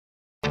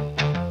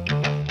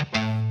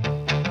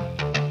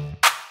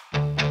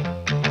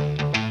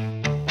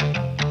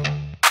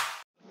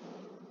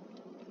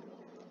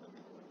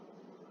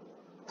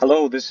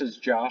Hello, this is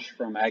Josh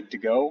from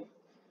Ag2Go.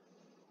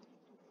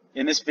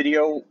 In this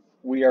video,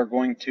 we are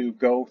going to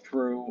go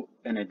through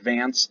an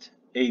advanced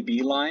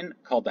AB line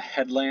called the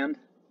Headland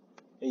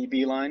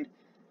AB line.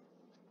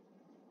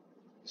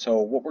 So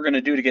what we're going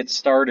to do to get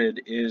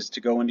started is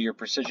to go into your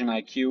Precision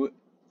IQ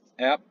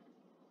app.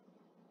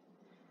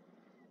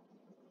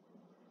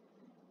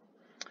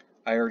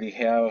 I already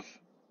have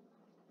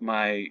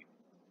my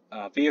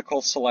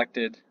vehicle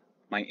selected,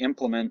 my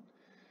implement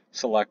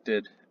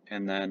selected,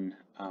 and then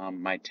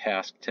my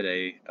task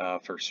today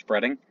for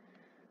spreading.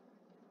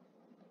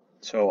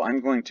 So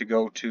I'm going to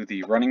go to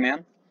the Running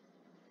Man.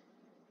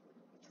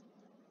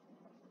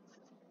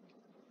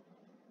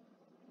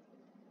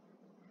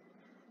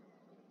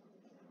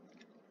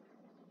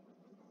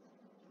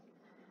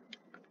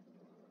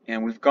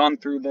 And we've gone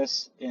through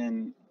this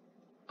in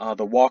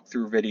the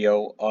walkthrough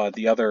video,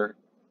 the other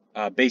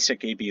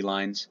basic AB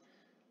lines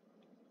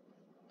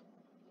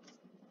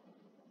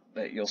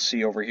that you'll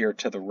see over here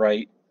to the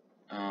right.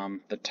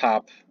 The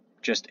top,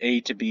 just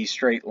A to B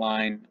straight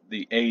line,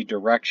 the A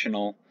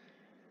directional,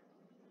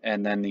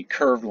 and then the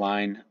curved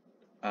line.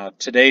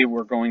 Today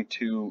we're going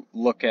to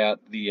look at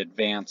the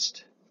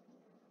advanced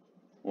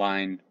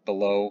line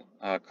below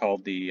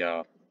called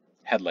the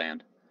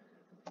Headland.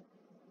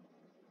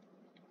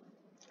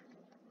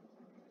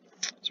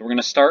 So we're going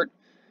to start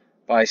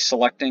by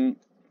selecting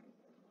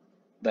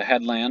the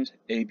Headland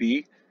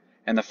AB,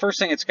 and the first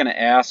thing it's going to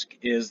ask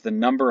is the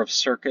number of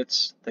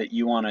circuits that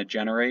you want to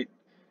generate.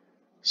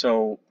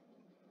 So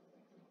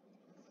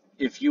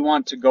if you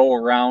want to go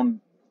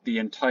around the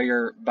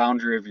entire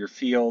boundary of your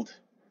field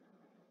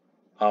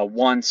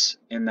once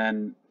and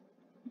then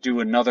do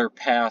another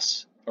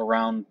pass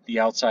around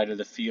the outside of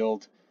the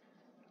field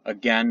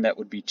again, that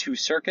would be 2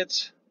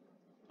 circuits.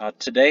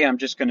 Today I'm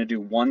just going to do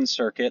 1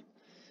 circuit.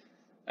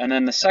 And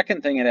then the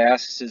second thing it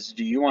asks is,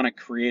 do you want to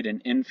create an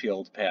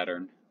infield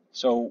pattern?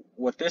 So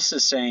what this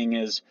is saying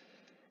is,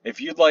 if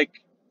you'd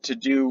like to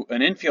do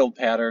an infield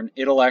pattern,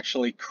 it'll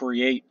actually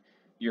create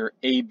your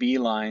AB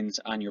lines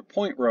on your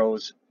point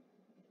rows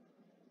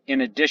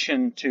in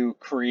addition to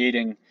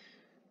creating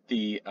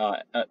the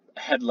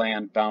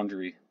headland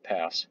boundary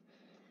pass.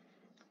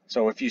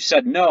 So if you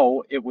said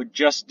no, it would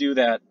just do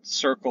that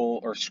circle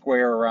or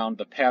square around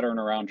the pattern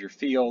around your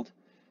field.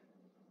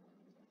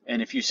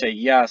 And if you say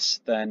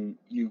yes, then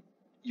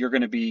you're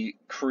going to be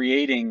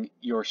creating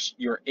your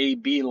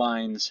AB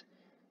lines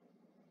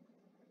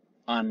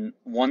on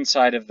one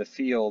side of the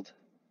field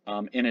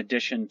in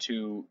addition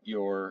to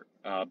your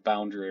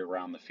boundary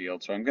around the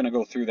field. So I'm going to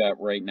go through that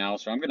right now.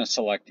 So I'm going to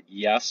select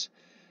yes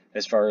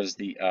as far as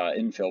the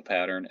infill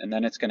pattern, and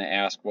then it's going to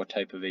ask what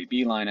type of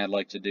AB line I'd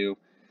like to do.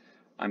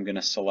 I'm going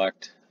to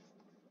select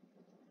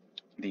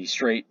the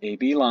straight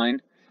AB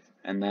line,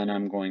 and then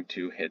I'm going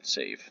to hit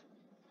save.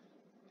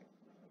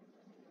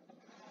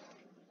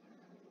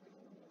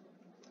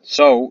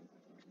 So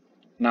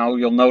now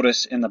you'll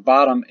notice in the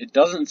bottom it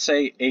doesn't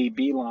say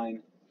AB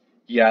line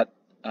yet.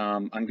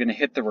 I'm going to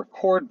hit the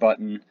record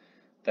button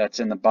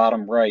that's in the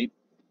bottom right.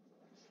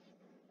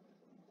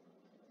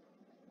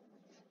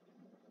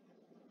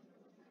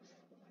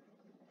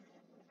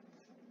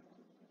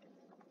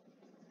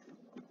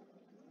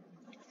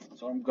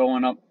 So I'm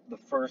going up the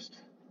first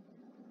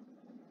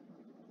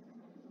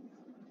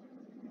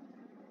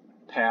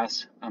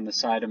pass on the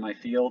side of my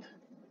field,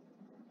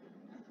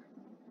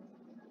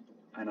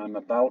 and I'm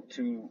about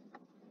to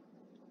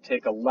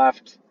take a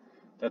left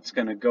that's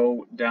going to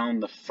go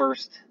down the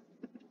first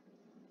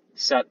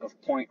set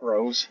of point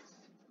rows.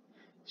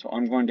 So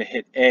I'm going to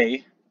hit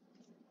A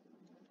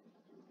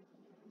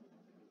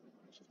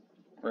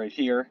right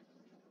here.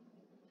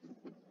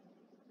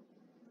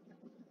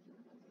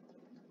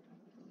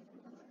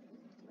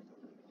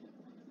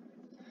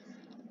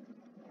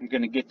 I'm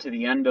going to get to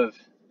the end of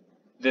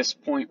this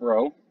point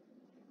row,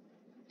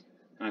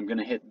 and I'm going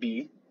to hit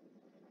B.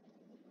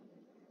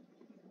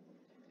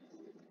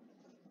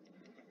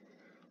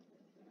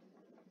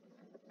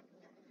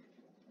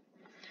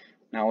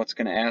 Now it's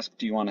going to ask,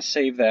 do you want to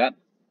save that?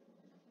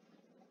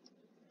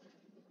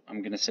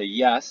 I'm going to say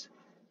yes.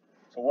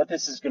 So what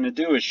this is going to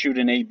do is shoot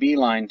an AB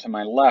line to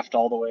my left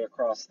all the way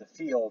across the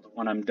field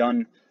when I'm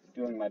done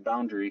doing my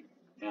boundary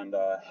and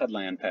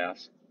headland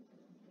pass.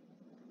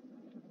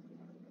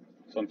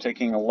 So I'm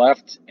taking a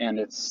left, and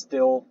it's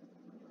still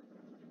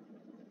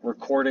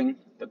recording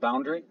the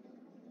boundary.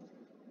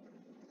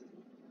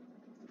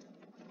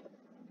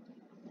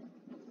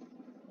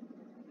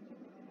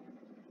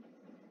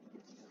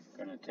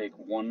 I'm going to take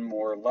one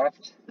more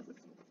left.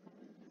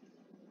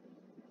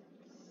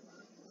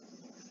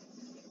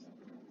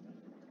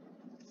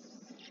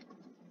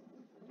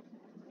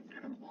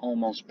 And I'm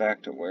almost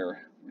back to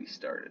where we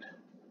started.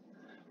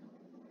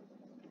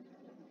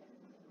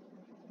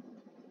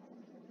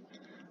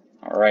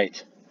 All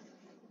right.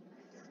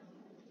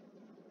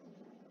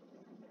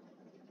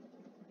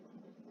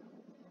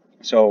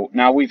 So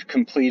now we've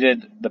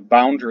completed the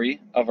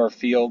boundary of our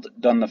field,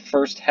 done the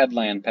first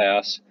headland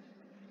pass,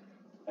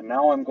 and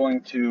now I'm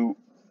going to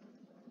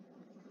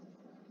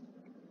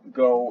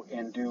go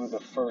and do the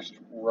first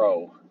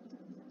row.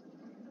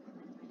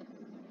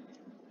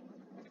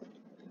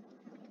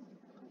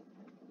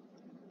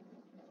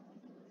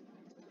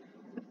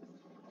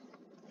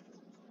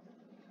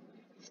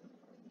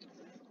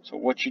 So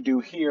what you do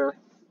here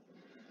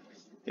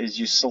is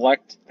you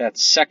select that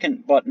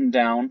second button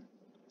down,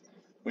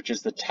 which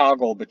is the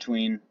toggle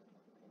between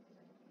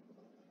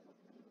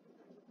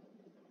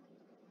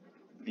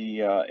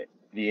the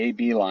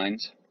AB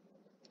lines.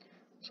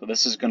 So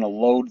this is going to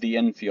load the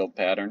infield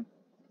pattern.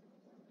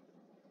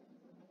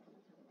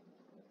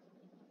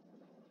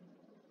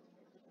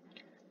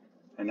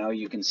 And now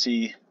you can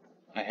see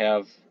I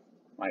have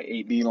my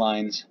AB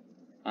lines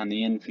on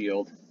the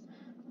infield,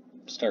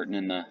 starting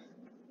in the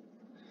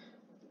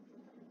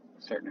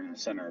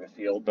center of the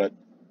field, but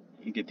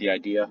you get the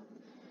idea.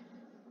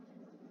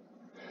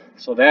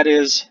 So that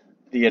is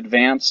the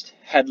advanced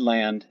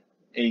Headland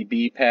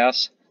AB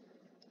pass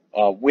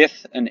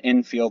with an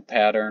infield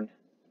pattern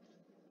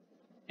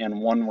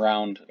and one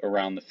round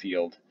around the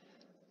field.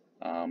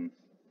 I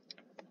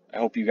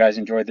hope you guys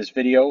enjoyed this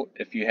video.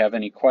 If you have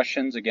any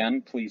questions,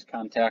 again, please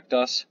contact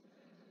us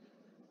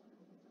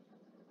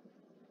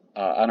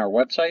on our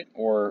website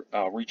or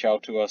reach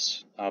out to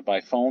us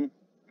by phone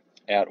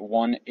at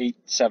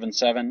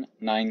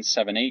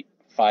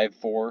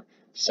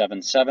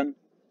 1-877-978-5477.